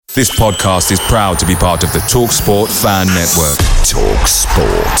This podcast is proud to be part of the TalkSport Fan Network.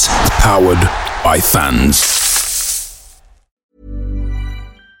 TalkSport. Powered by fans.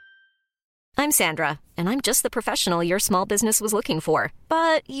 I'm Sandra, and I'm just the professional your small business was looking for.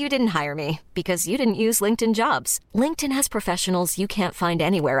 But you didn't hire me because you didn't use LinkedIn Jobs. LinkedIn has professionals you can't find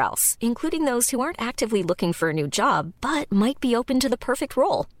anywhere else, including those who aren't actively looking for a new job, but might be open to the perfect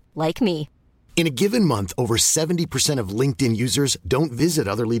role, like me. In a given month, over 70% of LinkedIn users don't visit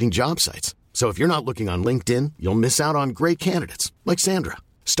other leading job sites. So if you're not looking on LinkedIn, you'll miss out on great candidates like Sandra.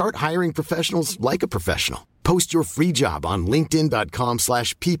 Start hiring professionals like a professional. Post your free job on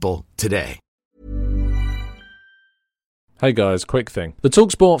linkedin.com/people today. Hey guys, quick thing. The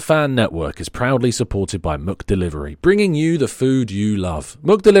TalkSport Fan Network is proudly supported by McDelivery, bringing you the food you love.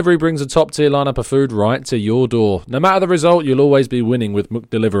 McDelivery brings a top-tier lineup of food right to your door. No matter the result, you'll always be winning with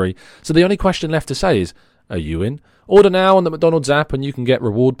McDelivery. So the only question left to say is, are you in? Order now on the McDonald's app and you can get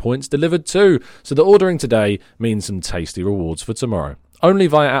reward points delivered too. So the ordering today means some tasty rewards for tomorrow. Only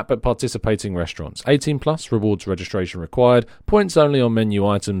via app at participating restaurants. 18 plus, rewards registration required. Points only on menu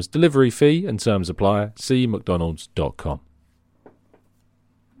items. Delivery fee and terms apply. See mcdonalds.com.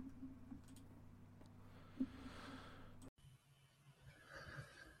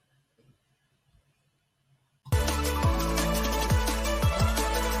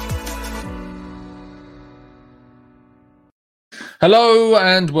 Hello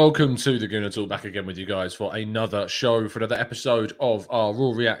and welcome to the Gooner Talk, back again with you guys for another show, for another episode of our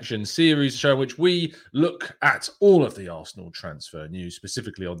Raw Reaction series show, in which we look at all of the Arsenal transfer news,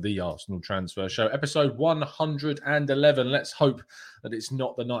 specifically on the Arsenal transfer show, episode 111. Let's hope that it's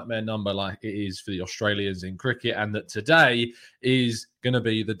not the nightmare number like it is for the Australians in cricket, and that today is going to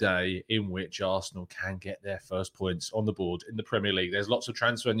be the day in which Arsenal can get their first points on the board in the Premier League. There's lots of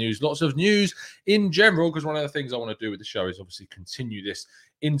transfer news, lots of news in general, because one of the things I want to do with the show is obviously continue this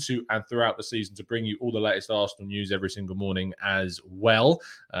into and throughout the season to bring you all the latest Arsenal news every single morning as well.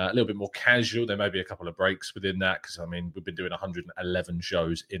 A little bit more casual. There may be a couple of breaks within that because, I mean, we've been doing 111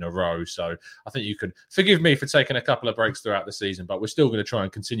 shows in a row. So I think you can forgive me for taking a couple of breaks throughout the season, but we're still going to try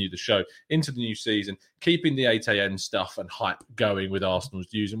and continue the show into the new season, keeping the 8 a.m. stuff and hype going with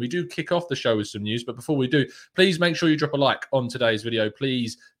Arsenal's news. And we do kick off the show with some news, but before we do, please make sure you drop a like on today's video.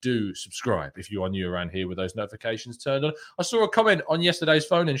 Please do subscribe if you are new around here with those notifications turned on. I saw a comment on yesterday's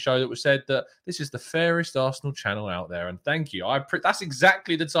phone-in show that was said that this is the fairest Arsenal channel out there, and thank you. That's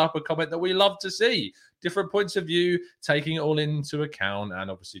exactly the type of comment that we love to see. Different points of view, taking it all into account,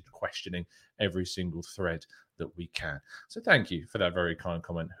 and obviously questioning every single thread that we can. So thank you for that very kind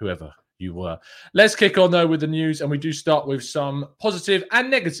comment, whoever you were. Let's kick on, though, with the news, and we do start with some positive and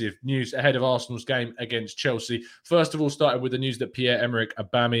negative news ahead of Arsenal's game against Chelsea. First of all, starting with the news that Pierre-Emerick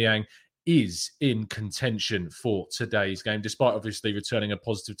Aubameyang is in contention for today's game, despite obviously returning a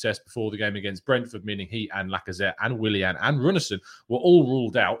positive test before the game against Brentford, meaning he and Lacazette and Willian and Runarsson were all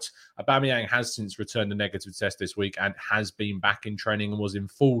ruled out. Aubameyang has since returned a negative test this week and has been back in training and was in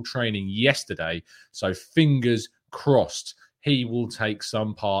full training yesterday. So fingers crossed he will take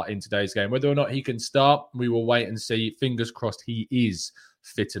some part in today's game. Whether or not he can start, we will wait and see. Fingers crossed he is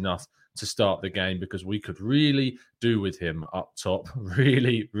fit enough to start the game, because we could really do with him up top.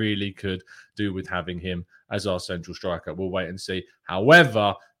 Really could do with having him as our central striker. We'll wait and see.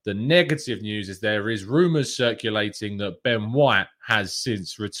 However, the negative news is there is rumours circulating that Ben White has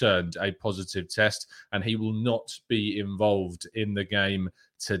since returned a positive test and he will not be involved in the game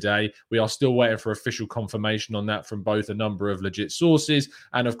today. We are still waiting for official confirmation on that from both a number of legit sources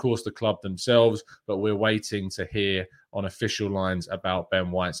and, of course, the club themselves, but we're waiting to hear on official lines about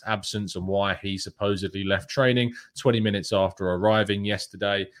Ben White's absence and why he supposedly left training 20 minutes after arriving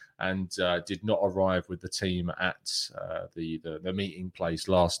yesterday and did not arrive with the team at the meeting place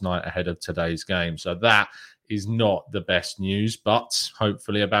last night ahead of today's game. So that is not the best news, but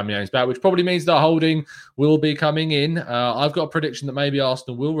hopefully Aubameyang's back, which probably means that Holding will be coming in. I've got a prediction that maybe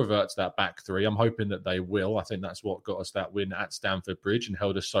Arsenal will revert to that back three. I'm hoping that they will. I think that's what got us that win at Stamford Bridge and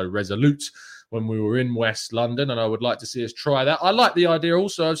held us so resolute when we were in West London, and I would like to see us try that. I like the idea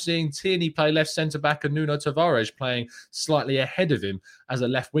also of seeing Tierney play left centre-back and Nuno Tavares playing slightly ahead of him as a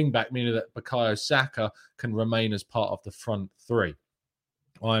left wing-back, meaning that Bukayo Saka can remain as part of the front three.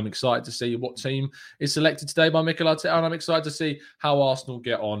 I'm excited to see what team is selected today by Mikel Arteta, and I'm excited to see how Arsenal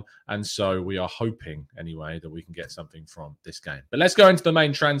get on. And so we are hoping, anyway, that we can get something from this game. But let's go into the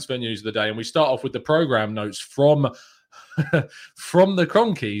main transfer news of the day, and we start off with the programme notes from the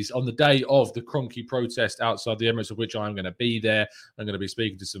Cronkies on the day of the Cronky protest outside the Emirates, of which I'm going to be there. I'm going to be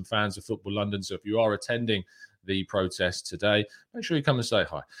speaking to some fans of Football London. So if you are attending the protest today. Make sure you come and say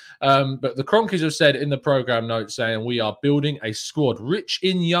hi. But the Cronkies have said in the programme note saying, we are building a squad rich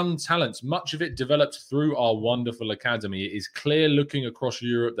in young talents, much of it developed through our wonderful academy. It is clear looking across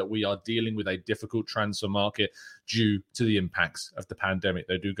Europe that we are dealing with a difficult transfer market due to the impacts of the pandemic.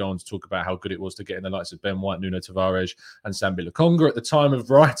 They do go on to talk about how good it was to get in the likes of Ben White, Nuno Tavares and Sambi Lokonga. At the time of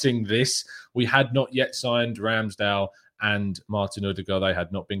writing this, we had not yet signed Ramsdale and Martin Odegaard. They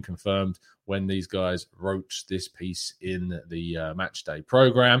had not been confirmed when these guys wrote this piece in the match day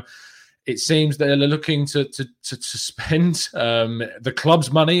programme. It seems they're looking to spend the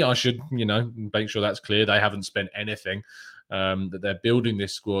club's money. I should, make sure that's clear. They haven't spent anything. That they're building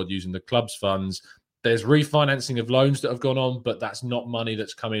this squad using the club's funds. There's refinancing of loans that have gone on, but that's not money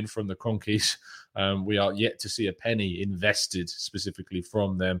that's come in from the Cronkies. We are yet to see a penny invested specifically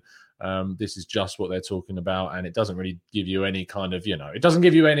from them. This is just what they're talking about, and it doesn't really give you any kind of, it doesn't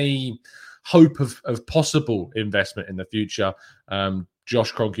give you any hope of possible investment in the future.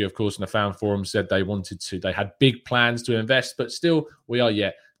 Josh Kroenke, of course, in the fan forum said they had big plans to invest, but still we are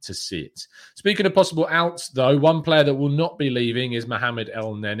yet to see it. Speaking of possible outs, though, one player that will not be leaving is Mohamed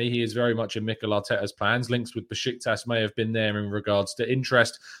El Neni. He is very much in Mikel Arteta's plans. Links with Besiktas may have been there in regards to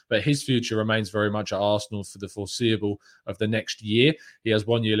interest, but his future remains very much at Arsenal for the foreseeable of the next year. He has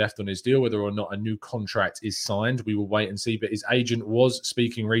 1 year left on his deal. Whether or not a new contract is signed, we will wait and see. But his agent was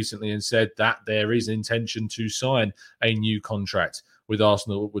speaking recently and said that there is intention to sign a new contract with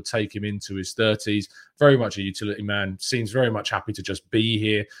Arsenal. Would take him into his 30s. Very much a utility man. Seems very much happy to just be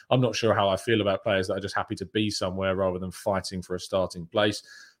here. I'm not sure how I feel about players that are just happy to be somewhere rather than fighting for a starting place.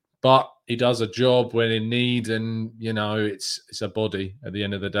 But he does a job when in need, and, it's a body at the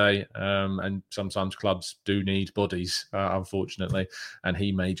end of the day. And sometimes clubs do need bodies, unfortunately, and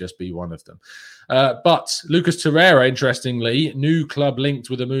he may just be one of them. But Lucas Torreira, interestingly, new club linked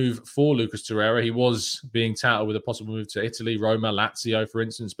with a move for Lucas Torreira. He was being touted with a possible move to Italy, Roma, Lazio, for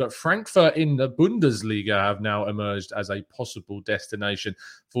instance. But Frankfurt in the Bundesliga have now emerged as a possible destination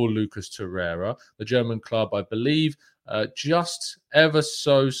for Lucas Torreira. The German club, I believe, just ever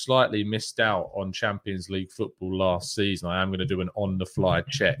so slightly missed out on Champions League football last season. I am going to do an on-the-fly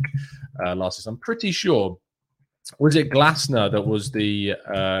check last season. I'm pretty sure, was it Glasner that was the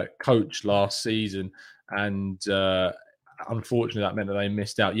coach last season? And unfortunately, that meant that they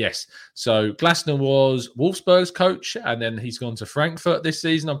missed out. Yes. So Glasner was Wolfsburg's coach, and then he's gone to Frankfurt this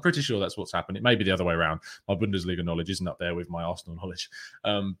season. I'm pretty sure that's what's happened. It may be the other way around. My Bundesliga knowledge isn't up there with my Arsenal knowledge.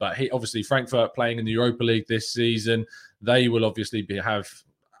 But obviously Frankfurt playing in the Europa League this season. They will obviously have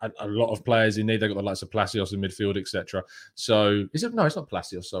a lot of players in need. They've got the likes of Palacios in midfield, etc. So no, it's not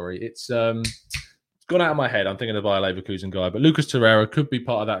Palacios. Sorry, it's gone out of my head. I'm thinking of the Bayer Leverkusen guy, but Lucas Torreira could be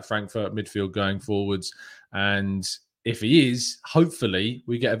part of that Frankfurt midfield going forwards. And if he is, hopefully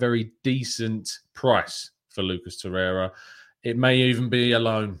we get a very decent price for Lucas Torreira. It may even be a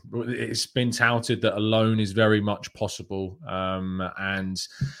loan. It's been touted that a loan is very much possible, and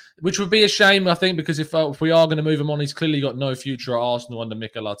which would be a shame, I think, because if we are going to move him on, he's clearly got no future at Arsenal under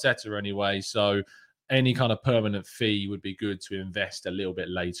Mikel Arteta anyway. So any kind of permanent fee would be good to invest a little bit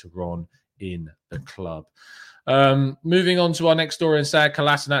later on in the club. Moving on to our next story, and Sead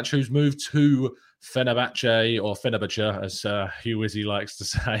Kolasinac, who's moved to Fenerbahce, or Fenerbahce, as Hugh Wizzy likes to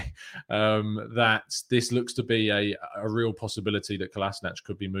say, that this looks to be a real possibility that Kolasinac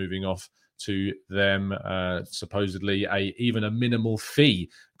could be moving off to them. Supposedly, even a minimal fee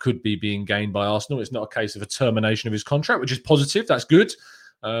could be being gained by Arsenal. It's not a case of a termination of his contract, which is positive. That's good.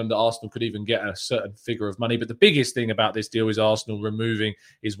 That Arsenal could even get a certain figure of money. But the biggest thing about this deal is Arsenal removing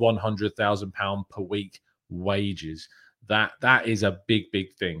his £100,000 per week wages. That is a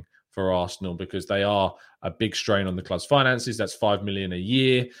big thing for Arsenal, because they are a big strain on the club's finances. That's $5 million a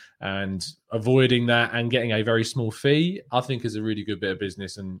year, and avoiding that and getting a very small fee, I think, is a really good bit of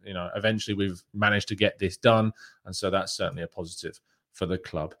business. And eventually we've managed to get this done, and so that's certainly a positive for the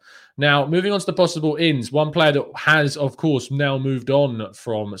club. Now, moving on to the possible ins, one player that has, of course, now moved on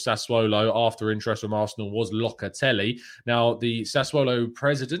from Sassuolo after interest from Arsenal was Locatelli. Now, the Sassuolo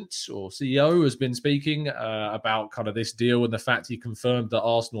president or CEO has been speaking about kind of this deal, and the fact he confirmed that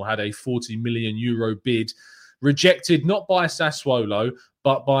Arsenal had a €40 million bid rejected, not by Sassuolo,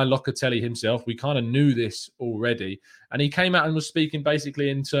 but by Locatelli himself. We kind of knew this already. And he came out and was speaking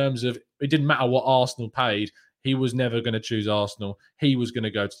basically in terms of it didn't matter what Arsenal paid. He was never going to choose Arsenal. He was going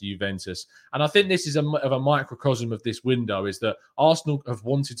to go to Juventus. And I think this is a microcosm of this window, is that Arsenal have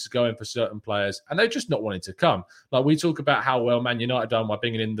wanted to go in for certain players and they're just not wanting to come. Like we talk about how well Man United done by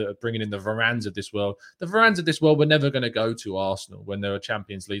bringing in the Varans of this world. The Varans of this world were never going to go to Arsenal when there are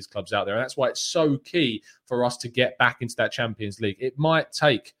Champions League clubs out there. And that's why it's so key for us to get back into that Champions League. It might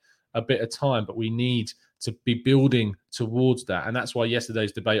take a bit of time, but we need to be building towards that. And that's why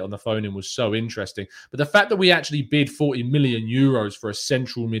yesterday's debate on the phone-in was so interesting. But the fact that we actually bid 40 million euros for a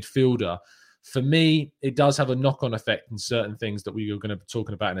central midfielder, for me, it does have a knock-on effect in certain things that we are going to be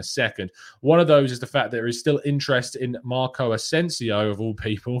talking about in a second. One of those is the fact that there is still interest in Marco Asensio, of all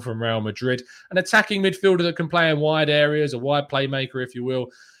people, from Real Madrid, an attacking midfielder that can play in wide areas, a wide playmaker, if you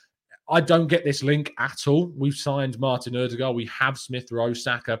will. I don't get this link at all. We've signed Martin Ødegaard. We have Smith Rowe,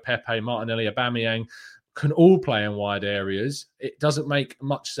 Saka, Pepe, Martinelli, Aubameyang, can all play in wide areas. It doesn't make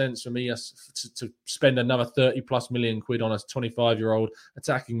much sense for me to spend another 30 plus million quid on a 25-year-old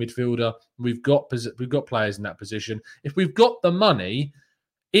attacking midfielder. We've got players in that position. If we've got the money,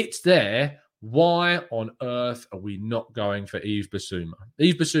 it's there. Why on earth are we not going for Yves Bissouma?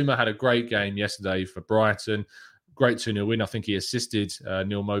 Yves Bissouma had a great game yesterday for Brighton. Great 2-0 win. I think he assisted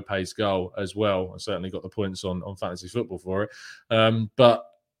Neil Maupay's goal as well. I certainly got the points on fantasy football for it. But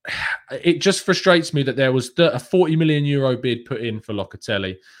it just frustrates me that there was a 40 million euro bid put in for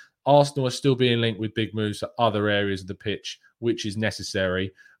Locatelli. Arsenal are still being linked with big moves to other areas of the pitch, which is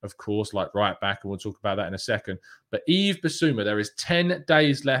necessary, of course, like right back, and we'll talk about that in a second. But Yves Bissouma, there is 10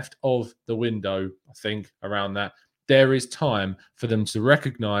 days left of the window, I think, around that. There is time for them to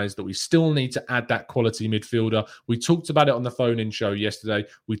recognise that we still need to add that quality midfielder. We talked about it on the phone-in show yesterday.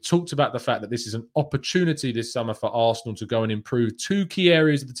 We talked about the fact that this is an opportunity this summer for Arsenal to go and improve two key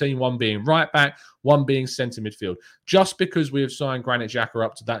areas of the team, one being right back, one being centre midfield. Just because we have signed Granit Xhaka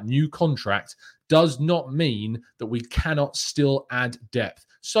up to that new contract does not mean that we cannot still add depth.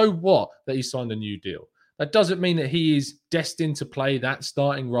 So what that he signed a new deal? That doesn't mean that he is destined to play that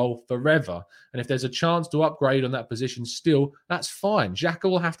starting role forever. And if there's a chance to upgrade on that position still, that's fine. Xhaka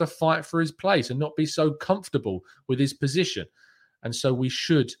will have to fight for his place and not be so comfortable with his position. And so we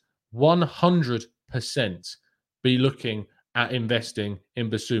should 100% be looking at investing in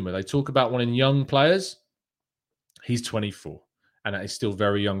Bissouma. They talk about wanting young players. He's 24, and that is still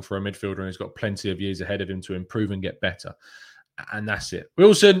very young for a midfielder, and he's got plenty of years ahead of him to improve and get better. And that's it.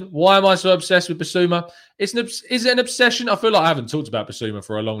 Wilson, why am I so obsessed with Bissouma? Is it an obsession? I feel like I haven't talked about Bissouma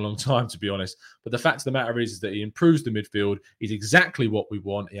for a long, long time, to be honest. But the fact of the matter is that he improves the midfield. He's exactly what we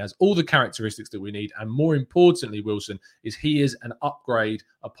want. He has all the characteristics that we need. And more importantly, Wilson, is he is an upgrade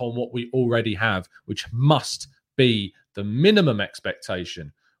upon what we already have, which must be the minimum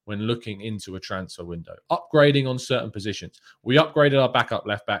expectation when looking into a transfer window. Upgrading on certain positions. We upgraded our backup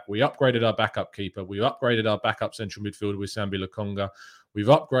left back. We upgraded our backup keeper. We upgraded our backup central midfielder with Sambi Lokonga. We've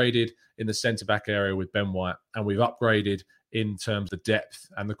upgraded in the centre-back area with Ben White. And we've upgraded in terms of depth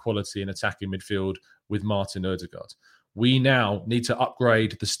and the quality in attacking midfield with Martin Ødegaard. We now need to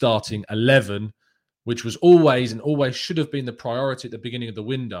upgrade the starting 11, which was always and always should have been the priority at the beginning of the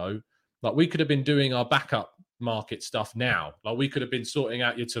window. Like, we could have been doing our backup market stuff now. Like, we could have been sorting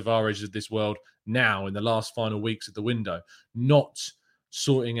out your Tavares of this world now in the last final weeks of the window, not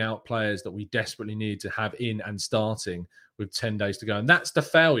sorting out players that we desperately need to have in and starting with 10 days to go. And that's the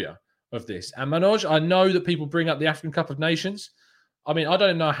failure of this. And Manoj, I know that people bring up the African Cup of Nations. I mean, I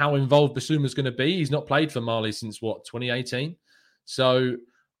don't know how involved Bissouma's going to be. He's not played for Mali since, 2018? So,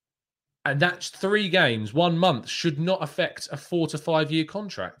 and that's 3 games, 1 month, should not affect a 4 to 5 year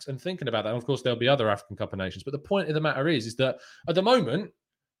contract. And thinking about that, and of course, there'll be other African Cup of Nations. But the point of the matter is that at the moment,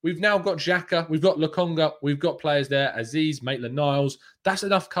 we've now got Xhaka, we've got Lokonga, we've got players there, Aziz, Maitland-Niles. That's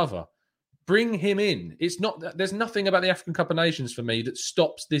enough cover. Bring him in. There's nothing about the African Cup of Nations for me that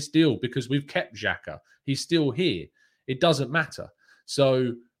stops this deal because we've kept Xhaka. He's still here. It doesn't matter.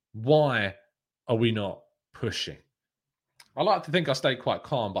 So why are we not pushing? I like to think I stay quite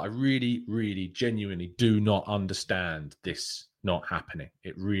calm, but I really, really, genuinely do not understand this not happening.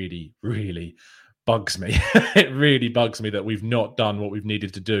 It really, really bugs me. It really bugs me that we've not done what we've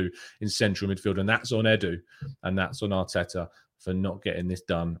needed to do in central midfield. And that's on Edu and that's on Arteta for not getting this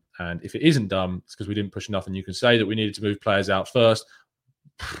done. And if it isn't done, it's because we didn't push enough. And you can say that we needed to move players out first.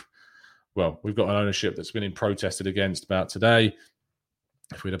 Well, we've got an ownership that's been protested against about today.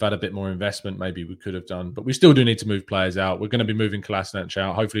 If we'd have had a bit more investment, maybe we could have done. But we still do need to move players out. We're going to be moving Kolasinac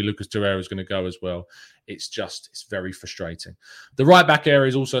out. Hopefully, Lucas Torreira is going to go as well. It's very frustrating. The right-back area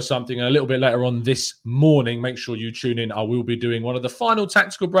is also something a little bit later on this morning. Make sure you tune in. I will be doing one of the final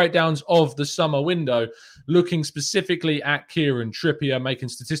tactical breakdowns of the summer window, looking specifically at Kieran Trippier, making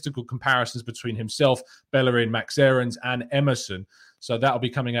statistical comparisons between himself, Bellerin, Max Aarons, and Emerson. So that'll be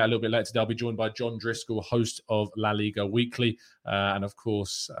coming out a little bit later today. I'll be joined by John Driscoll, host of La Liga Weekly, and of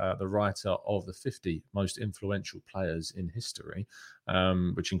course, the writer of the 50 most influential players in history.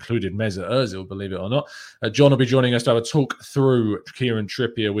 which included Mesut Ozil, believe it or not. John will be joining us to have a talk through Kieran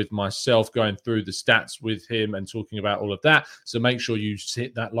Trippier with myself, going through the stats with him and talking about all of that. So make sure you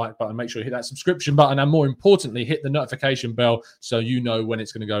hit that like button, make sure you hit that subscription button, and more importantly, hit the notification bell so you know when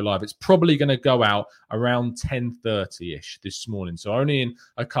it's going to go live. It's probably going to go out around 10:30-ish this morning, so only in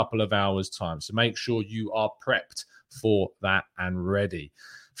a couple of hours' time. So make sure you are prepped for that and ready.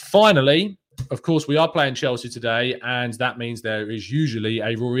 Finally, of course, we are playing Chelsea today, and that means there is usually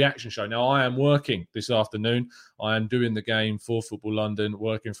a Raw reaction show. Now, I am working this afternoon. I am doing the game for Football London,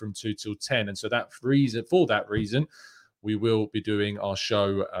 working from 2 till 10. And so for that reason, we will be doing our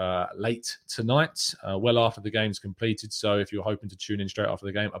show late tonight, well after the game's completed. So if you're hoping to tune in straight after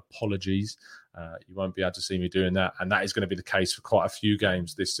the game, apologies. You won't be able to see me doing that. And that is going to be the case for quite a few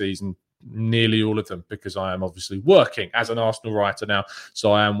games this season. Nearly all of them, because I am obviously working as an Arsenal writer now,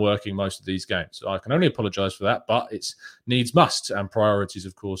 so I am working most of these games. So I can only apologise for that, but it's needs must, and priorities,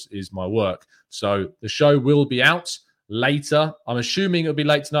 of course, is my work. So the show will be out later. I'm assuming it'll be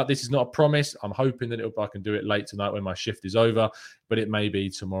late tonight. This is not a promise. I'm hoping that I can do it late tonight when my shift is over, but it may be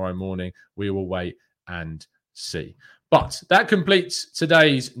tomorrow morning. We will wait and see. But that completes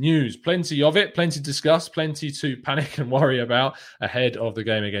today's news. Plenty of it, plenty to discuss, plenty to panic and worry about ahead of the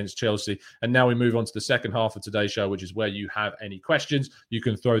game against Chelsea. And now we move on to the second half of today's show, which is where you have any questions. You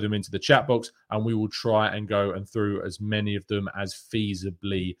can throw them into the chat box, and we will try and go and through as many of them as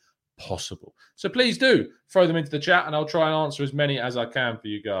feasibly possible. So please do throw them into the chat, and I'll try and answer as many as I can for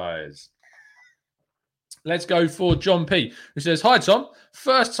you guys. Let's go for John P, who says, "Hi, Tom.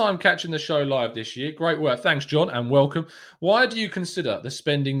 First time catching the show live this year. Great work. Thanks, John, and welcome. Why do you consider the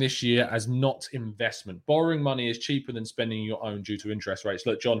spending this year as not investment? Borrowing money is cheaper than spending your own due to interest rates."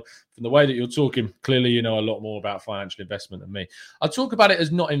 Look, John, from the way that you're talking, clearly you know a lot more about financial investment than me. I talk about it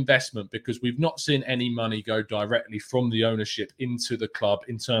as not investment because we've not seen any money go directly from the ownership into the club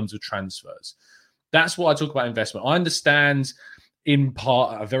in terms of transfers. That's what I talk about investment. I understand in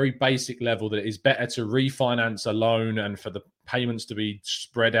part at a very basic level that it is better to refinance a loan and for the payments to be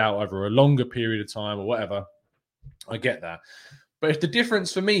spread out over a longer period of time or whatever. I get that. But if the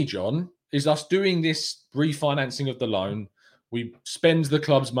difference for me, John, is us doing this refinancing of the loan, we spend the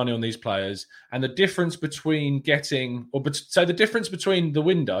club's money on these players, and the difference between the difference between the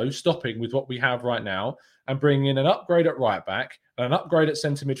window stopping with what we have right now and bringing in an upgrade at right back and an upgrade at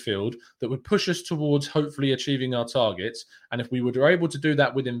centre midfield that would push us towards hopefully achieving our targets. And if we were able to do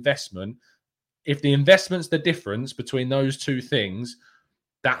that with investment, if the investment's the difference between those two things,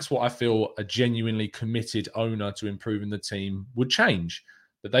 that's what I feel a genuinely committed owner to improving the team would change,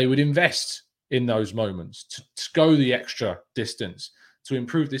 that they would invest in those moments to go the extra distance to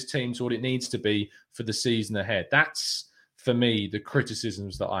improve this team to what it needs to be for the season ahead. That's, for me, the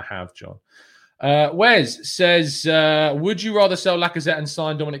criticisms that I have, John. Wes says, would you rather sell Lacazette and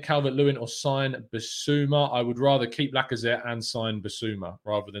sign Dominic Calvert-Lewin or sign Bissouma? I would rather keep Lacazette and sign Bissouma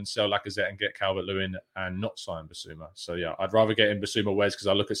rather than sell Lacazette and get Calvert-Lewin and not sign Bissouma. So, yeah, I'd rather get in Bissouma, Wes, because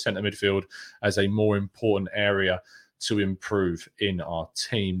I look at centre midfield as a more important area to improve in our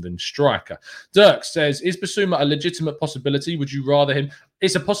team than striker. Dirk says, is Bissouma a legitimate possibility? Would you rather him?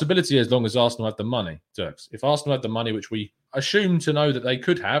 It's a possibility as long as Arsenal have the money, Dirks. If Arsenal had the money, which we assume to know that they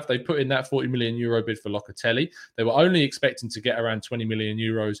could have, they put in that 40 million euro bid for Locatelli. They were only expecting to get around 20 million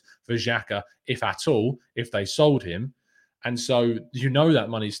euros for Xhaka, if at all, if they sold him. And so you know that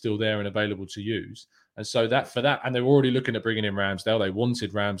money's still there and available to use. And so and they were already looking at bringing in Ramsdale. They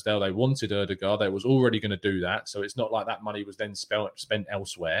wanted Ramsdale. They wanted Ødegaard. They was already going to do that. So it's not like that money was then spent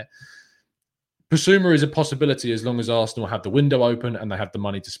elsewhere. Bissouma is a possibility as long as Arsenal have the window open and they have the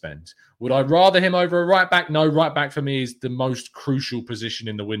money to spend. Would I rather him over a right back? No, right back for me is the most crucial position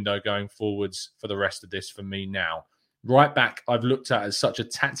in the window going forwards for the rest of this for me now. Right back, I've looked at as such a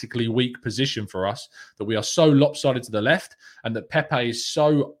tactically weak position for us that we are so lopsided to the left and that Pepe is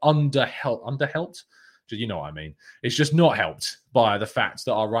so underhelped. You know what I mean? It's just not helped by the fact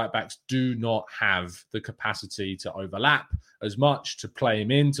that our right backs do not have the capacity to overlap as much, to play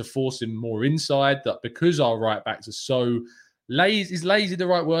him in, to force him more inside, that because our right backs are so lazy, is lazy the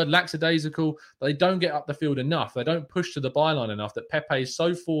right word, lackadaisical, they don't get up the field enough. They don't push to the byline enough, that Pepe is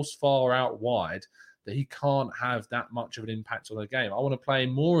so forced far out wide that he can't have that much of an impact on the game. I want to play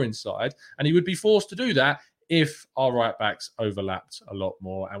him more inside, and he would be forced to do that if our right backs overlapped a lot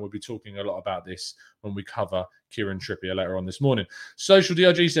more. And we'll be talking a lot about this when we cover Kieran Trippier later on this morning. Social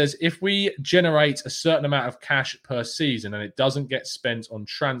DRG says, if we generate a certain amount of cash per season and it doesn't get spent on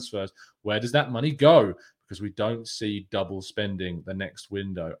transfers, where does that money go? Because we don't see double spending the next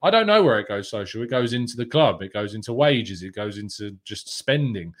window. I don't know where it goes, Social. It goes into the club. It goes into wages. It goes into just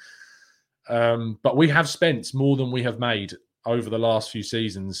spending. But we have spent more than we have made over the last few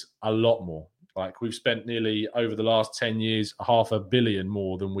seasons a lot more. Like, we've spent nearly, over the last 10 years, $500 million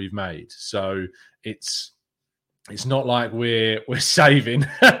more than we've made. So it's not like we're saving.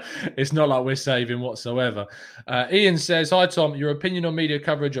 It's not like we're saving whatsoever. Ian says, "Hi Tom, your opinion on media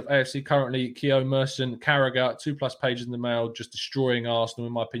coverage of AFC currently? Keogh, Merson, Carragher, 2+ pages in the Mail, just destroying Arsenal.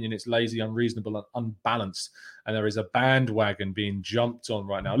 In my opinion, it's lazy, unreasonable, and unbalanced. And there is a bandwagon being jumped on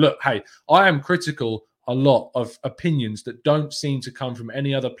right now." Look, hey, I am critical a lot of opinions that don't seem to come from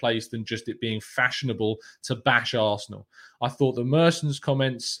any other place than just it being fashionable to bash Arsenal. I thought the Merson's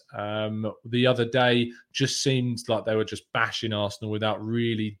comments the other day just seemed like they were just bashing Arsenal without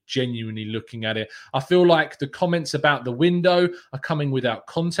really genuinely looking at it. I feel like the comments about the window are coming without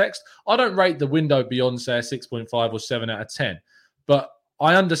context. I don't rate the window beyond, say, a 6.5 or 7 out of 10. But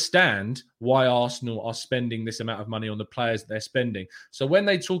I understand why Arsenal are spending this amount of money on the players that they're spending. So when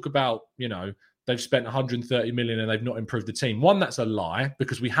they talk about, they've spent 130 million and they've not improved the team. One, that's a lie,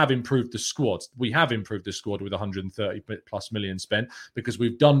 because we have improved the squad. We have improved the squad with 130 plus million spent, because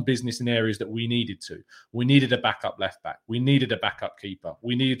we've done business in areas that we needed to. We needed a backup left back. We needed a backup keeper.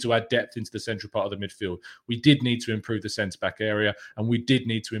 We needed to add depth into the central part of the midfield. We did need to improve the centre back area, and we did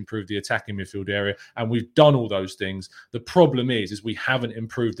need to improve the attacking midfield area. And we've done all those things. The problem is we haven't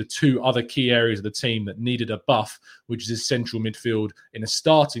improved the two other key areas of the team that needed a buff, which is central midfield in a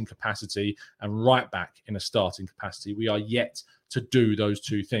starting capacity and right back in a starting capacity. We are yet to do those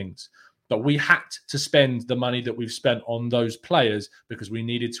two things. But we had to spend the money that we've spent on those players because we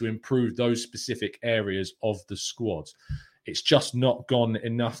needed to improve those specific areas of the squad. It's just not gone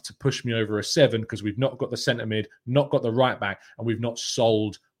enough to push me over a 7 because we've not got the centre mid, not got the right back, and we've not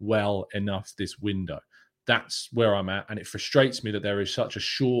sold well enough this window. That's where I'm at, and it frustrates me that there is such a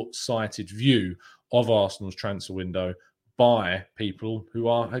short-sighted view of Arsenal's transfer window by people who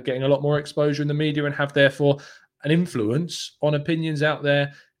are getting a lot more exposure in the media and have therefore an influence on opinions out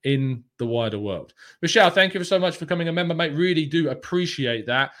there in the wider world. Michelle, thank you so much for becoming a member, mate. Really do appreciate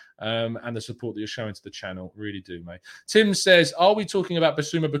that, and the support that you're showing to the channel. Really do, mate. Tim says, "Are we talking about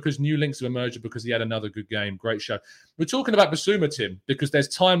Bissouma because new links have emerged, or because he had another good game?" Great show. We're talking about Bissouma, Tim, because there's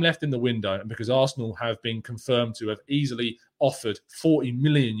time left in the window, and because Arsenal have been confirmed to have easily offered 40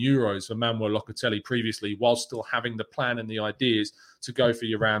 million euros for Manuel Locatelli previously, while still having the plan and the ideas to go for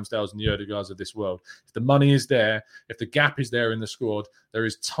your Ramsdales and the Odegaards of this world. If the money is there, if the gap is there in the squad, there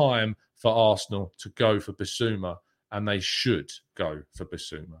is time for Arsenal to go for Bissouma, and they should go for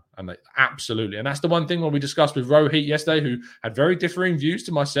Bissouma. And they absolutely, and that's the one thing when we discussed with Rohit yesterday, who had very differing views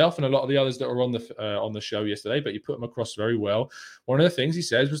to myself and a lot of the others that were on the show yesterday, but you put them across very well. One of the things he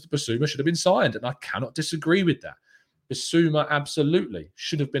says was that Bissouma should have been signed, and I cannot disagree with that. Bissouma absolutely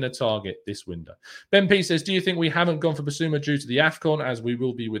should have been a target this window. Ben P says, "Do you think we haven't gone for Bissouma due to the AFCON, as we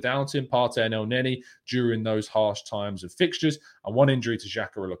will be without him, Partey and El Neni, during those harsh times of fixtures, and one injury to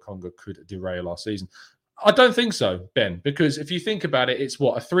Xhaka or Lokonga could derail our season?" I don't think so, Ben, because if you think about it, it's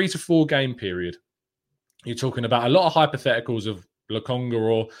a 3 to 4 game period. You're talking about a lot of hypotheticals of Lokonga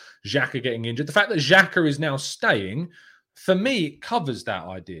or Xhaka getting injured. The fact that Xhaka is now staying, for me, it covers that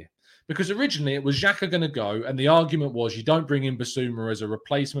idea. Because originally it was Xhaka going to go, and the argument was you don't bring in Bissouma as a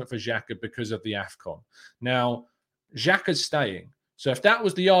replacement for Xhaka because of the AFCON. Now, Xhaka's staying. So if that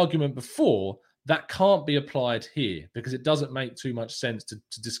was the argument before, that can't be applied here because it doesn't make too much sense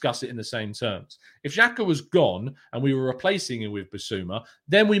to discuss it in the same terms. If Xhaka was gone and we were replacing him with Bissouma,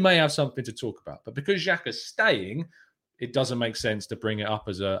 then we may have something to talk about. But because Xhaka's staying, it doesn't make sense to bring it up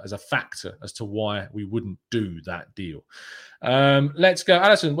as a factor as to why we wouldn't do that deal. Let's go.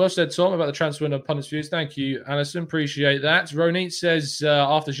 Alison, well said, Tom, about the transfer window pundits' views. Thank you, Alison. Appreciate that. Ronit says,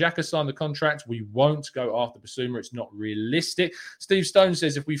 after Xhaka signed the contract, we won't go after Bissouma. It's not realistic. Steve Stone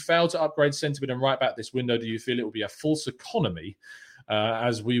says, if we fail to upgrade centre mid and right back this window, do you feel it will be a false economy,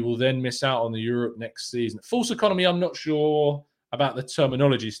 as we will then miss out on the Europe next season? False economy, I'm not sure about the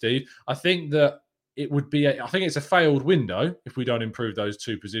terminology, Steve. I think that it would be, I think it's a failed window if we don't improve those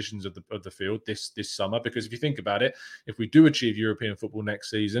two positions of the field this summer. Because if you think about it, if we do achieve European football next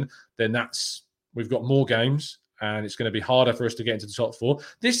season, then we've got more games and it's going to be harder for us to get into the top 4.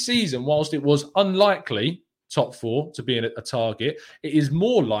 This season, whilst it was unlikely top 4 to be a target, it is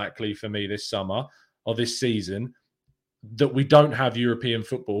more likely for me this summer or this season that we don't have European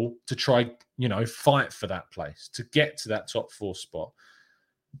football to try, fight for that place, to get to that top 4 spot.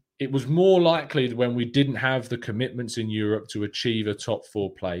 It was more likely when we didn't have the commitments in Europe to achieve a top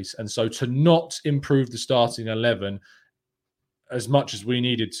 4 place. And so to not improve the starting 11 as much as we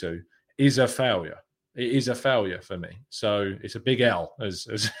needed to is a failure. It is a failure for me. So it's a big L,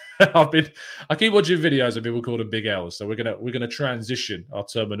 as I keep watching videos of people call them big L's, so we're gonna transition our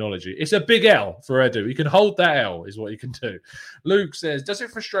terminology. It's a big L for Edu. He can hold that L, is what he can do. Luke says, does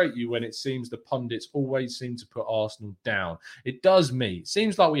it frustrate you when it seems the pundits always seem to put Arsenal down? It does me. It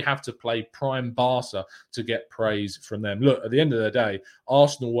seems like we have to play prime Barca to get praise from them. Look, at the end of the day,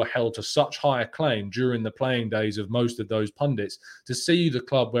 Arsenal were held to such high acclaim during the playing days of most of those pundits. To see the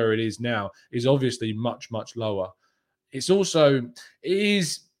club where it is now is obviously much, much lower. It's also,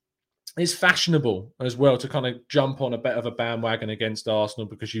 it's fashionable as well to kind of jump on a bit of a bandwagon against Arsenal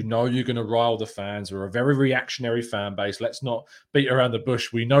because you know you're going to rile the fans. We're a very reactionary fan base. Let's not beat around the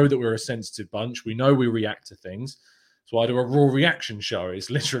bush. We know that we're a sensitive bunch. We know we react to things. That's why I do a raw reaction show. It's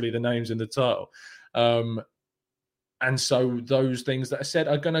literally the names in the title. And so those things that I said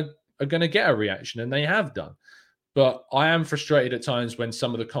are going to get a reaction, and they have done. But I am frustrated at times when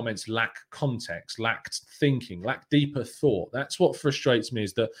some of the comments lack context, lacked thinking, lack deeper thought. That's what frustrates me,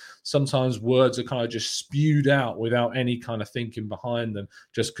 is that sometimes words are kind of just spewed out without any kind of thinking behind them,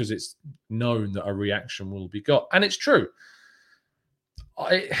 just because it's known that a reaction will be got. And it's true.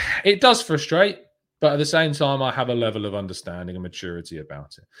 It does frustrate, but at the same time, I have a level of understanding and maturity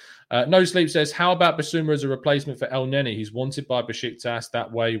about it. No Sleep says, how about Bissouma as a replacement for El Neni? He's wanted by Besiktas.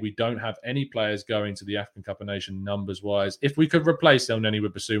 That way, we don't have any players going to the African Cup of Nations numbers-wise. If we could replace El Neni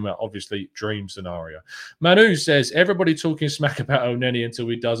with Bissouma, obviously, dream scenario. Manu says, everybody talking smack about El Neni until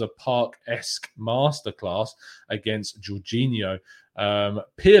he does a Park-esque masterclass against Jorginho.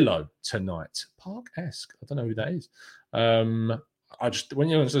 Pirlo tonight. Park-esque. I don't know who that is. When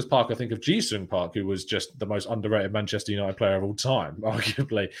you says Park, I think of Ji-Sung Park, who was just the most underrated Manchester United player of all time,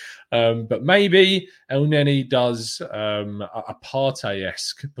 arguably. But maybe El Neni does a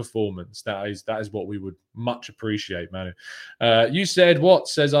Partey-esque performance. That is what we would much appreciate, Manu. You said what?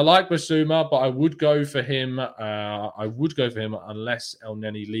 Says, I like Bissouma, but I would go for him. Unless El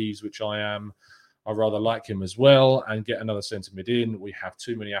Neni leaves, which I am. I rather like him as well and get another centre mid in. We have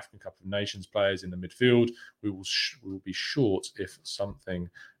too many African Cup of Nations players in the midfield. We will be short if something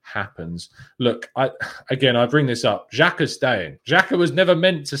happens. Look, I bring this up. Xhaka's staying. Xhaka was never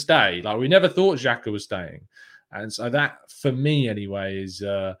meant to stay. Like, we never thought Xhaka was staying. And so that, for me anyway, is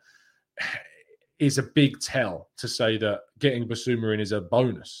a big tell to say that getting Bissouma in is a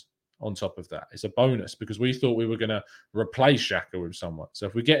bonus. On top of that, it's a bonus because we thought we were going to replace Xhaka with someone. So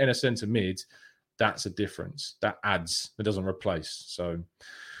if we get in a centre mid, that's a difference. That adds. It doesn't replace. So,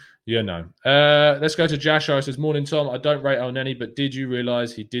 let's go to Jasho. It says, morning, Tom. I don't rate El Neni, but did you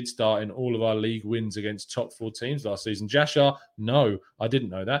realise he did start in all of our league wins against top 4 teams last season? Jasho, no, I didn't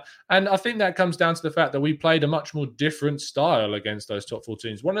know that. And I think that comes down to the fact that we played a much more different style against those top 4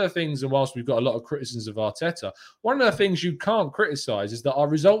 teams. One of the things, and whilst we've got a lot of criticisms of Arteta, one of the things you can't criticise is that our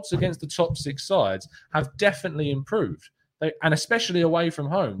results against the top 6 sides have definitely improved. And especially away from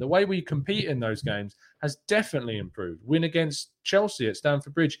home. The way we compete in those games has definitely improved. Win against Chelsea at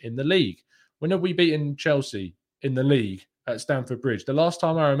Stamford Bridge in the league. When have we beaten Chelsea in the league at Stamford Bridge? The last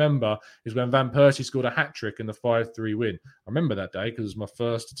time I remember is when Van Persie scored a hat-trick in the 5-3 win. I remember that day because it was my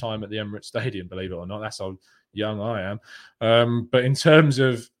first time at the Emirates Stadium, believe it or not. That's how young I am. But in terms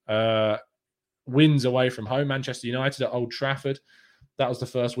of wins away from home, Manchester United at Old Trafford, that was the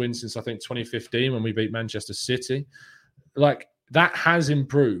first win since, I think, 2015 when we beat Manchester City. Like, that has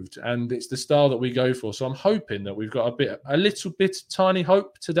improved, and it's the style that we go for. So I'm hoping that we've got a little bit tiny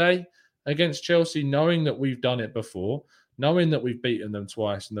hope today against Chelsea, knowing that we've done it before, knowing that we've beaten them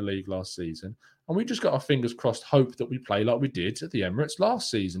twice in the league last season. And we just got our fingers crossed, hope that we play like we did at the Emirates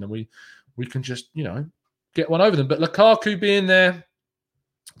last season, and we can just, get one over them. But Lukaku being there,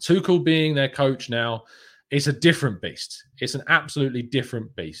 Tuchel being their coach now, it's a different beast. It's an absolutely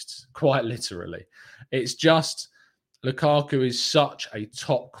different beast, quite literally. It's just... Lukaku is such a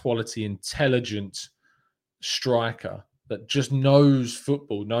top quality, intelligent striker that just knows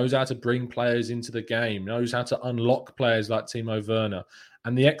football, knows how to bring players into the game, knows how to unlock players like Timo Werner.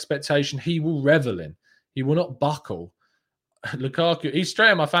 And the expectation he will revel in. He will not buckle. Lukaku, he's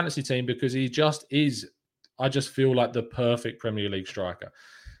straight on my fantasy team because he just is, I just feel like the perfect Premier League striker.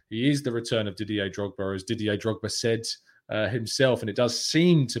 He is the return of Didier Drogba, as Didier Drogba said himself, and it does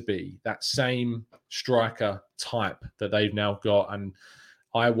seem to be that same striker type that they've now got. And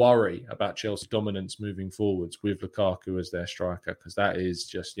I worry about Chelsea dominance moving forwards with Lukaku as their striker, because that is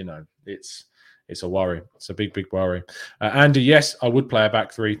just, it's a worry. It's a big, big worry. Andy, yes, I would play a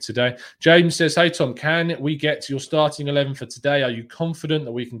back 3 today. James says, hey, Tom, can we get to your starting 11 for today? Are you confident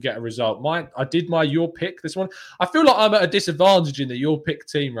that we can get a result? I did your pick this one. I feel like I'm at a disadvantage in the your pick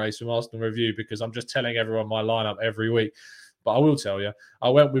team race from Arsenal Review because I'm just telling everyone my lineup every week. But I will tell you, I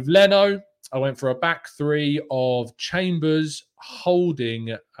went with Leno, I went for a back three of Chambers,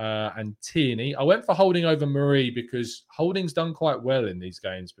 Holding, and Tierney. I went for Holding over Marie because Holding's done quite well in these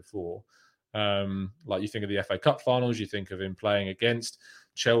games before. Like you think of the FA Cup finals, you think of him playing against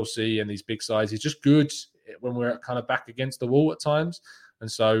Chelsea and these big sides. He's just good when we're kind of back against the wall at times.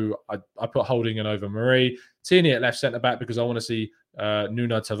 And so I put Holding in over Marie. Tierney at left centre-back because I want to see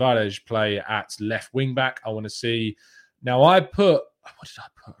Nuno Tavares play at left wing-back. I want to see... Now, what did I put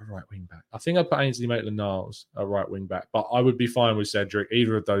at right wing-back? I think I put Ainsley Maitland-Niles at right wing-back, but I would be fine with Cedric.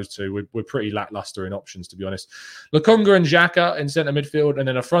 Either of those two, we're pretty lacklustre in options, to be honest. Lokonga and Xhaka in centre midfield, and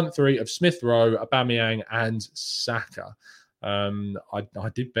then a front three of Smith Rowe, Aubameyang, and Saka. I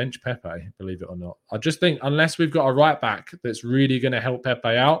did bench Pepe, believe it or not. I just think unless we've got a right back that's really going to help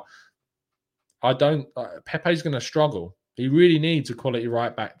Pepe out, Pepe's going to struggle. He really needs a quality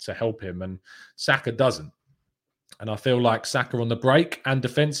right back to help him, and Saka doesn't. And I feel like Saka on the break and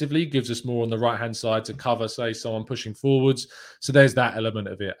defensively gives us more on the right-hand side to cover, say, someone pushing forwards. So there's that element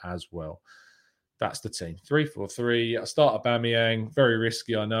of it as well. That's the team. 3-4-3. I start Aubameyang. Very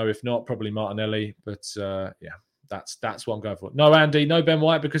risky, I know. If not, probably Martinelli. But yeah, that's what I'm going for. No Andy, no Ben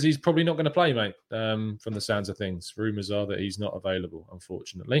White, because he's probably not going to play, mate, from the sounds of things. Rumours are that he's not available,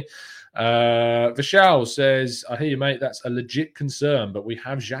 unfortunately. Vishal says, I hear you, mate, that's a legit concern, but we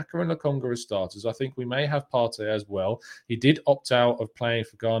have Xhaka and Lokonga as starters. I think we may have Partey as well. He did opt out of playing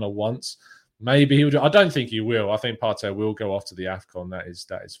for Ghana once. Maybe he would. I don't think he will. I think Partey will go off to the AFCON. That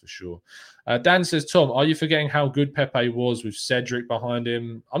is for sure. Dan says, Tom, are you forgetting how good Pepe was with Cedric behind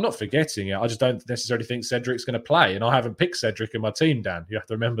him? I'm not forgetting it. I just don't necessarily think Cedric's going to play. And I haven't picked Cedric in my team, Dan. You have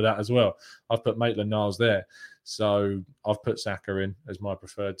to remember that as well. I've put Maitland-Niles there. So I've put Saka in as my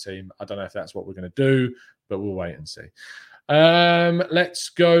preferred team. I don't know if that's what we're going to do, but we'll wait and see. Let's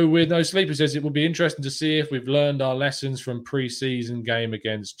go with No Sleeper says it will be interesting to see if we've learned our lessons from pre-season game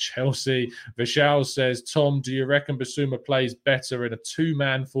against Chelsea. Vishal says, Tom, do you reckon Bissouma plays better in a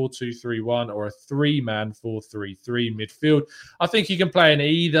 2-man 4-2-3-1 or a 3-man 4-3-3 midfield? I think he can play in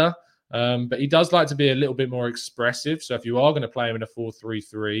either, but he does like to be a little bit more expressive. So if you are going to play him in a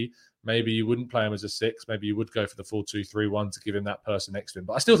 4-3-3, maybe you wouldn't play him as a 6. Maybe you would go for the 4-2-3-1 to give him that person next to him.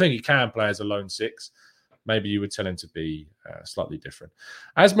 But I still think he can play as a lone 6. Maybe you would tell him to be slightly different.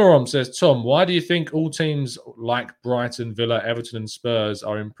 Asmarom says, Tom, why do you think all teams like Brighton, Villa, Everton and Spurs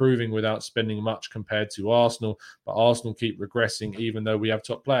are improving without spending much compared to Arsenal, but Arsenal keep regressing even though we have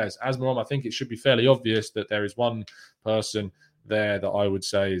top players? Asmarom, I think it should be fairly obvious that there is one person there that I would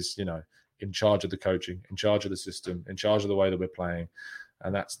say is, in charge of the coaching, in charge of the system, in charge of the way that we're playing.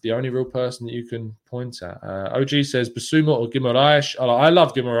 And that's the only real person that you can point at. OG says Bissouma or Guimaraes. I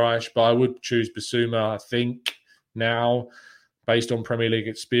love Guimaraes, but I would choose Bissouma. I think now, based on Premier League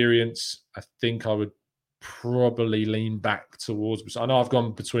experience, I think I would probably lean back towards Bissouma. I know I've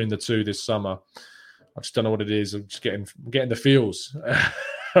gone between the two this summer. I just don't know what it is. I'm just getting the feels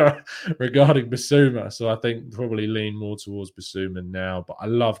regarding Bissouma. So I think probably lean more towards Bissouma now. But I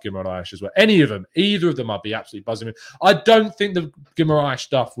love Guimaraes as well. Any of them, either of them, I'd be absolutely buzzing with. I don't think the Guimaraes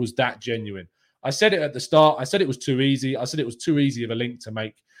stuff was that genuine. I said it at the start. I said it was too easy. I said it was too easy of a link to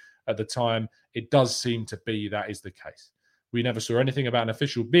make at the time. It does seem to be that is the case. We never saw anything about an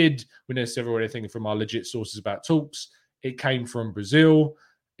official bid. We never saw anything from our legit sources about talks. It came from Brazil.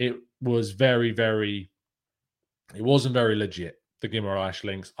 It was it wasn't very legit, the Guimaraes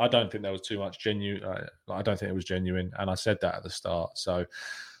links. I don't think there was too much genuine. I don't think it was genuine. And I said that at the start. So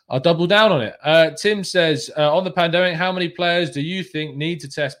I'll double down on it. Tim says, on the pandemic, how many players do you think need to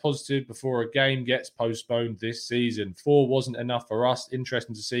test positive before a game gets postponed this season? 4 wasn't enough for us.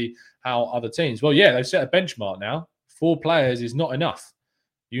 Interesting to see how other teams. Well, yeah, they've set a benchmark now. 4 players is not enough.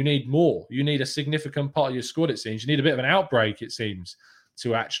 You need more. You need a significant part of your squad, it seems. You need a bit of an outbreak, it seems,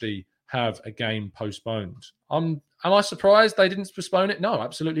 to actually have a game postponed. Am I surprised they didn't postpone it? No,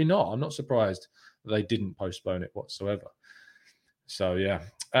 absolutely not. I'm not surprised they didn't postpone it whatsoever. So, yeah.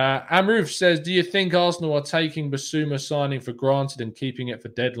 Amruf says, do you think Arsenal are taking Bissouma signing for granted and keeping it for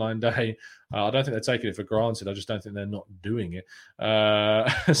deadline day? I don't think they're taking it for granted. I just don't think they're not doing it.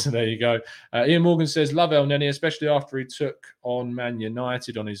 So there you go. Ian Morgan says, love El Neni, especially after he took on Man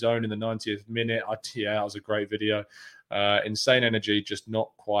United on his own in the 90th minute. Yeah, that was a great video. Insane energy, just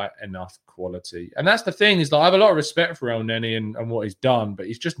not quite enough quality. And that's the thing, is that I have a lot of respect for El Neni and what he's done, but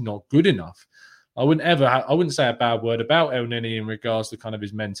he's just not good enough. I wouldn't say a bad word about El Neni in regards to kind of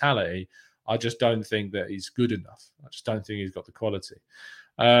his mentality. I just don't think that he's good enough. I just don't think he's got the quality.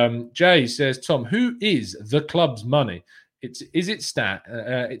 Jay says, Tom, who is the club's money? It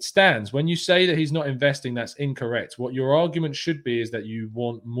stands. When you say that he's not investing, that's incorrect. What your argument should be is that you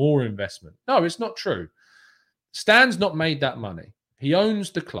want more investment. No, it's not true. Stan's not made that money. He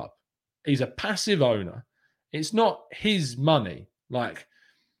owns the club. He's a passive owner. It's not his money. Like,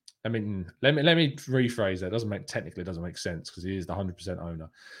 I mean, let me rephrase that. Technically, it doesn't make sense because he is the 100% owner.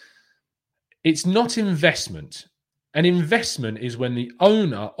 It's not investment. An investment is when the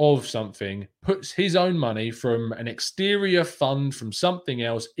owner of something puts his own money from an exterior fund from something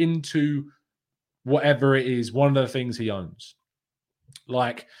else into whatever it is, one of the things he owns.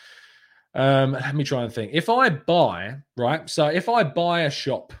 Like, let me try and think. If I buy a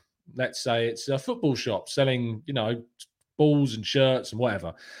shop, let's say it's a football shop selling, balls and shirts and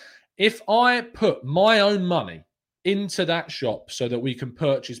whatever. If I put my own money into that shop so that we can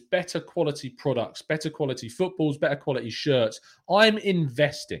purchase better quality products, better quality footballs, better quality shirts, I'm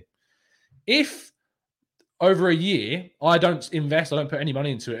investing. If over a year I don't invest, I don't put any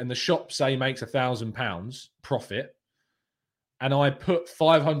money into it, and the shop, say, makes £1,000 profit, and I put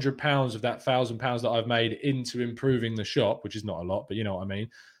 £500 of that £1,000 that I've made into improving the shop, which is not a lot, but you know what I mean,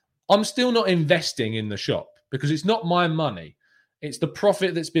 I'm still not investing in the shop because it's not my money. It's the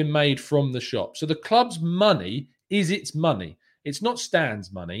profit that's been made from the shop. So the club's money is its money. It's not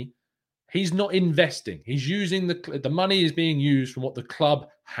Stan's money. He's not investing. He's using the money is being used from what the club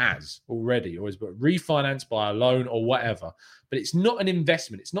has already or is refinanced by a loan or whatever. But it's not an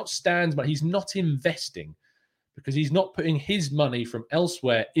investment. It's not Stan's money. He's not investing because he's not putting his money from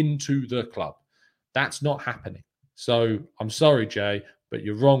elsewhere into the club. That's not happening. So I'm sorry, Jay, but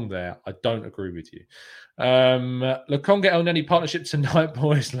you're wrong there. I don't agree with you. Lakonga El Neni partnership tonight,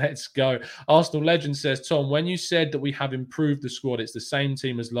 boys. Let's go. Arsenal legend says, Tom, when you said that we have improved the squad, it's the same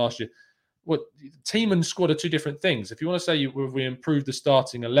team as last year. Well, team and squad are two different things. If you want to say we improved the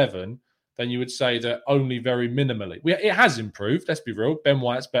starting 11, then you would say that only very minimally. It has improved, let's be real. Ben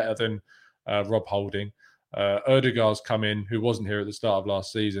White's better than Rob Holding. Erdegaard's come in, who wasn't here at the start of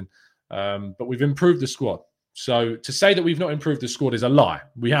last season. But we've improved the squad. So to say that we've not improved the squad is a lie.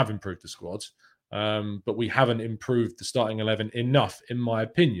 We have improved the squad, but we haven't improved the starting 11 enough, in my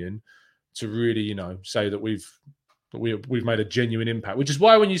opinion, to really, say that we've made a genuine impact. Which is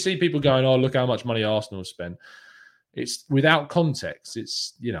why when you see people going, "Oh, look how much money Arsenal has spent," it's without context.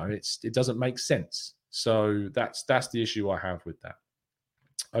 It doesn't make sense. So that's the issue I have with that.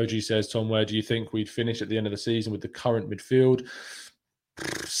 OG says, Tom, where do you think we'd finish at the end of the season with the current midfield?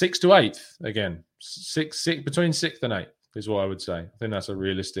 6th to 8th again. Six between 6th and 8th is what I would say. I think that's a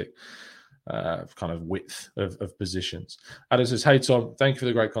realistic kind of width of positions. Adam says, hey Tom, thank you for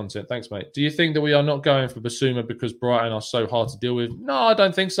the great content. Thanks, mate. Do you think that we are not going for Bissouma because Brighton are so hard to deal with? No, I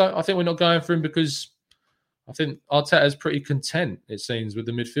don't think so. I think we're not going for him because I think Arteta's pretty content, it seems, with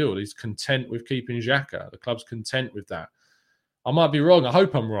the midfield. He's content with keeping Xhaka. The club's content with that. I might be wrong. I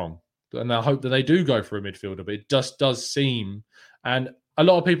hope I'm wrong. And I hope that they do go for a midfielder, but it just does seem, and a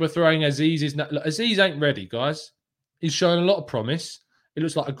lot of people are throwing Aziz. Aziz ain't ready, guys. He's showing a lot of promise. He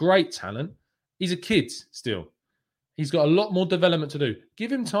looks like a great talent. He's a kid still. He's got a lot more development to do.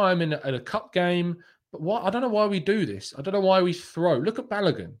 Give him time in a cup game. But I don't know why we do this. I don't know why we throw. Look at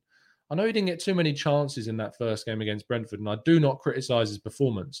Balogun. I know he didn't get too many chances in that first game against Brentford, and I do not criticise his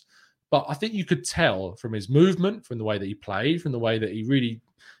performance. But I think you could tell from his movement, from the way that he played, from the way that he really,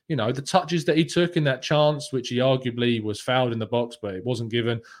 the touches that he took in that chance, which he arguably was fouled in the box, but it wasn't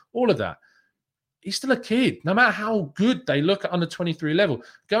given, all of that. He's still a kid. No matter how good they look at under 23 level,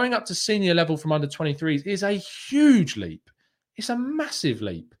 going up to senior level from under 23s is a huge leap. It's a massive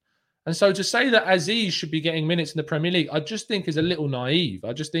leap. And so to say that Aziz should be getting minutes in the Premier League, I just think is a little naive.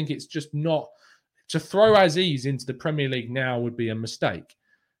 I just think it's just not. To throw Aziz into the Premier League now would be a mistake.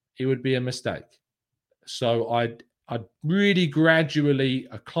 It would be a mistake. So I'd really gradually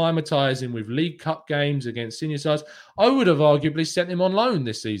acclimatise him with League Cup games against senior sides. I would have arguably sent him on loan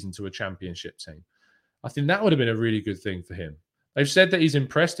this season to a championship team. I think that would have been a really good thing for him. They've said that he's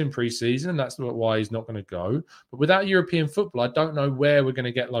impressed in pre-season. That's why he's not going to go. But without European football, I don't know where we're going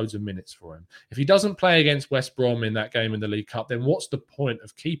to get loads of minutes for him. If he doesn't play against West Brom in that game in the League Cup, then what's the point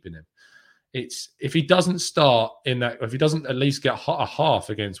of keeping him? If he doesn't start in that, if he doesn't at least get a half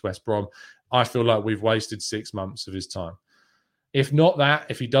against West Brom, I feel like we've wasted 6 months of his time. If not that,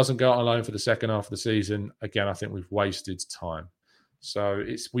 if he doesn't go out on loan for the second half of the season, again, I think we've wasted time. So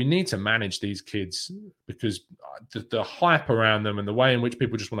we need to manage these kids because the hype around them and the way in which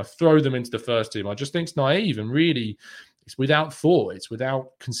people just want to throw them into the first team, I just think it's naive and really it's without thought. It's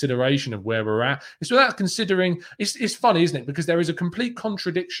without consideration of where we're at. It's without considering. It's funny, isn't it? Because there is a complete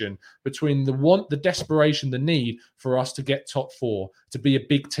contradiction between the want, the desperation, the need for us to get top four, to be a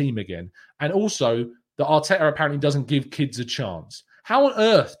big team again, and also that Arteta apparently doesn't give kids a chance. How on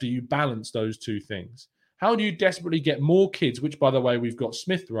earth do you balance those two things? How do you desperately get more kids, which, by the way, we've got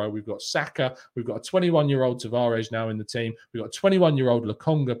Smith Rowe, we've got Saka, we've got a 21-year-old Tavares now in the team, we've got a 21-year-old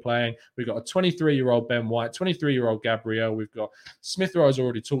Lokonga playing, we've got a 23-year-old Ben White, 23-year-old Gabriel, we've got Smith Rowe, as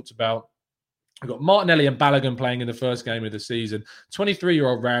already talked about. We've got Martinelli and Balogun playing in the first game of the season,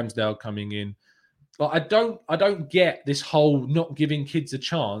 23-year-old Ramsdale coming in. Like, I don't get this whole not giving kids a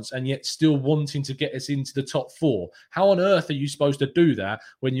chance and yet still wanting to get us into the top 4. How on earth are you supposed to do that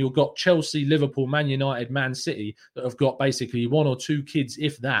when you've got Chelsea, Liverpool, Man United, Man City that have got basically 1 or 2 kids,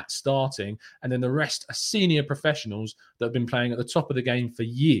 if that, starting, and then the rest are senior professionals that have been playing at the top of the game for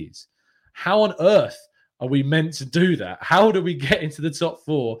years? How on earth are we meant to do that? How do we get into the top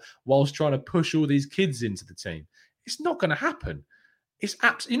 4 whilst trying to push all these kids into the team? It's not going to happen.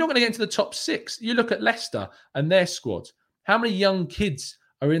 You're not going to get into the top 6. You look at Leicester and their squad. How many young kids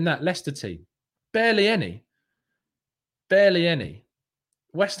are in that Leicester team? Barely any. Barely any.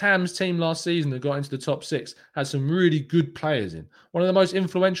 West Ham's team last season that got into the top 6 had some really good players in. One of the most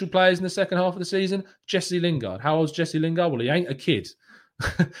influential players in the second half of the season, Jesse Lingard. How old's Jesse Lingard? Well, he ain't a kid.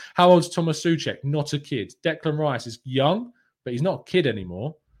 How old's Thomas Souček? Not a kid. Declan Rice is young, but he's not a kid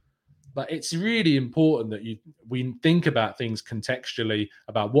anymore. But it's really important that we think about things contextually,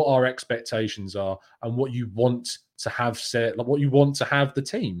 about what our expectations are and what you want to have set, like what you want to have the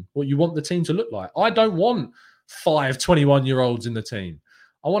team, what you want the team to look like. I don't want 5 21-year-olds in the team.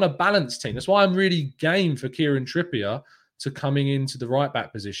 I want a balanced team. That's why I'm really game for Kieran Trippier to coming into the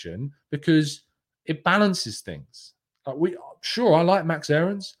right-back position, because it balances things. I like Max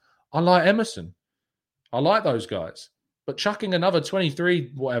Aarons. I like Emerson. I like those guys. But chucking another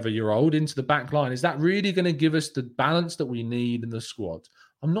 23-whatever-year-old into the back line, is that really going to give us the balance that we need in the squad?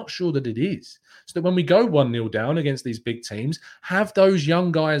 I'm not sure that it is. So that when we go 1-0 down against these big teams, have those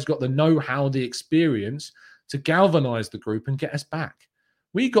young guys got the know-how, the experience to galvanise the group and get us back?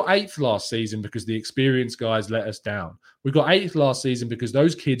 We got 8th last season because the experienced guys let us down. We got 8th last season because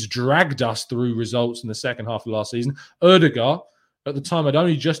those kids dragged us through results in the second half of last season. Ødegaard, at the time, had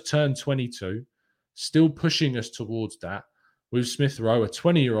only just turned 22. Still pushing us towards that with Smith Rowe, a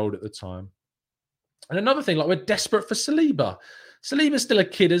 20-year-old at the time. And another thing, like, we're desperate for Saliba. Saliba's still a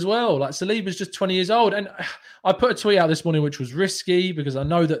kid as well. Like, Saliba's just 20 years old. And I put a tweet out this morning, which was risky because I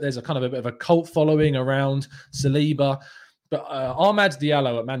know that there's a kind of a bit of a cult following around Saliba. But Ahmad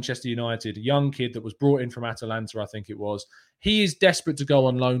Diallo at Manchester United, a young kid that was brought in from Atalanta, I think it was, he is desperate to go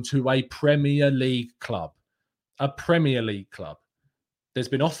on loan to a Premier League club. A Premier League club. There's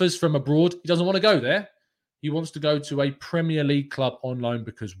been offers from abroad. He doesn't want to go there. He wants to go to a Premier League club on loan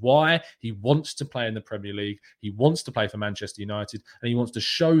because why? He wants to play in the Premier League. He wants to play for Manchester United, and he wants to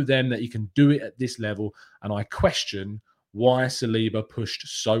show them that he can do it at this level. And I question why Saliba pushed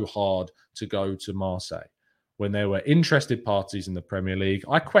so hard to go to Marseille when there were interested parties in the Premier League.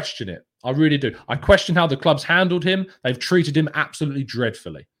 I question it. I really do. I question how the clubs handled him. They've treated him absolutely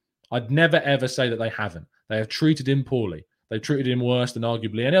dreadfully. I'd never, ever say that they haven't. They have treated him poorly. They've treated him worse than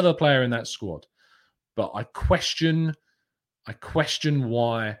arguably any other player in that squad. But I question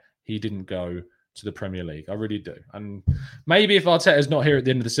why he didn't go to the Premier League. I really do. And maybe if Arteta's not here at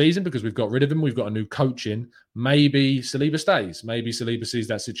the end of the season because we've got rid of him, we've got a new coach in, maybe Saliba stays. Maybe Saliba sees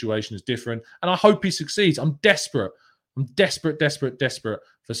that situation as different. And I hope he succeeds. I'm desperate for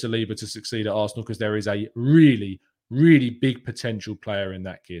Saliba to succeed at Arsenal because there is a really, really big potential player in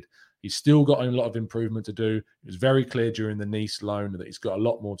that kid. He's still got a lot of improvement to do. It was very clear during the Nice loan that he's got a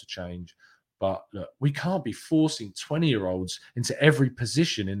lot more to change. But look, we can't be forcing 20-year-olds into every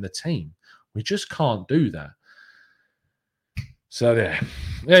position in the team. We just can't do that. So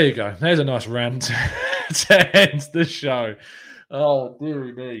there you go. There's a nice rant to end the show. Oh,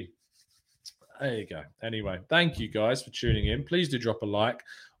 dearie me. There you go. Anyway, thank you guys for tuning in. Please do drop a like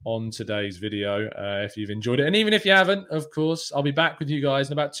on today's video if you've enjoyed it. And even if you haven't, of course, I'll be back with you guys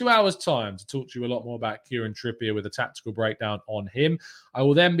in about 2 hours' time to talk to you a lot more about Kieran Trippier with a tactical breakdown on him. I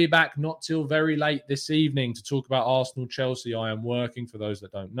will then be back not till very late this evening to talk about Arsenal-Chelsea. I am working, for those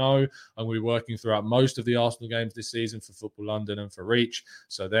that don't know. I'm going to be working throughout most of the Arsenal games this season for Football London and for Reach.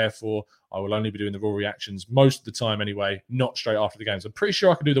 So therefore, I will only be doing the raw reactions most of the time anyway, not straight after the games. I'm pretty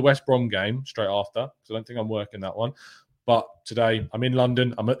sure I can do the West Brom game straight after because I don't think I'm working that one. But today, I'm in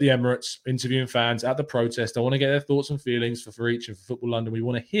London. I'm at the Emirates interviewing fans at the protest. I want to get their thoughts and feelings for Reach and for Football London. We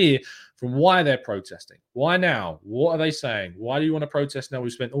want to hear from why they're protesting. Why now? What are they saying? Why do you want to protest now?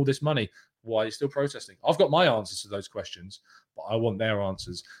 We've spent all this money. Why are you still protesting? I've got my answers to those questions, but I want their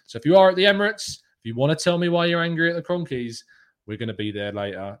answers. So if you are at the Emirates, if you want to tell me why you're angry at the Cronkies, We're going to be there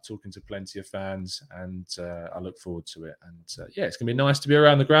later, talking to plenty of fans, and I look forward to it. And it's going to be nice to be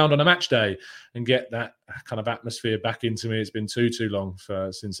around the ground on a match day and get that kind of atmosphere back into me. It's been too long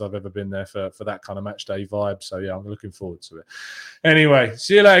since I've ever been there for that kind of match day vibe. So, I'm looking forward to it. Anyway,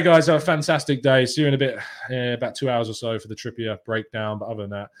 see you later, guys. Have a fantastic day. See you in a bit, about 2 hours or so for the Trippier breakdown. But other than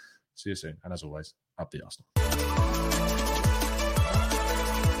that, see you soon. And as always, up the Arsenal.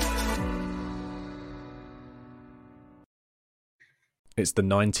 It's the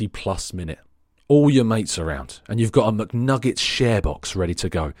 90-plus minute. All your mates around, and you've got a McNuggets share box ready to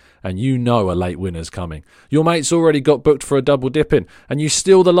go, and you know a late winner's coming. Your mate's already got booked for a double dipping, and you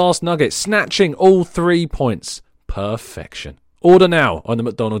steal the last nugget, snatching all 3 points. Perfection. Order now on the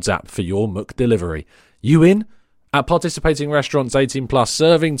McDonald's app for your McDelivery. You in? At participating restaurants, 18 plus,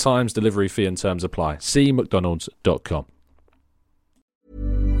 serving times, delivery fee and terms apply. See mcdonalds.com.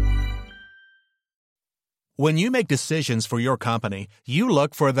 When you make decisions for your company, you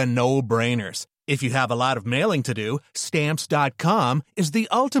look for the no-brainers. If you have a lot of mailing to do, Stamps.com is the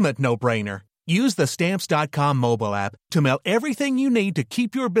ultimate no-brainer. Use the Stamps.com mobile app to mail everything you need to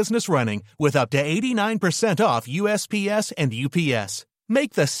keep your business running with up to 89% off USPS and UPS.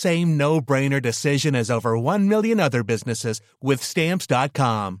 Make the same no-brainer decision as over 1 million other businesses with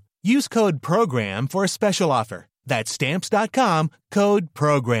Stamps.com. Use code PROGRAM for a special offer. That's Stamps.com, code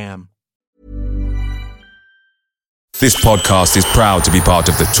PROGRAM. This podcast is proud to be part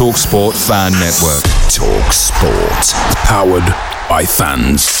of the TalkSport Fan Network. TalkSport. Powered by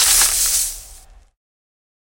fans.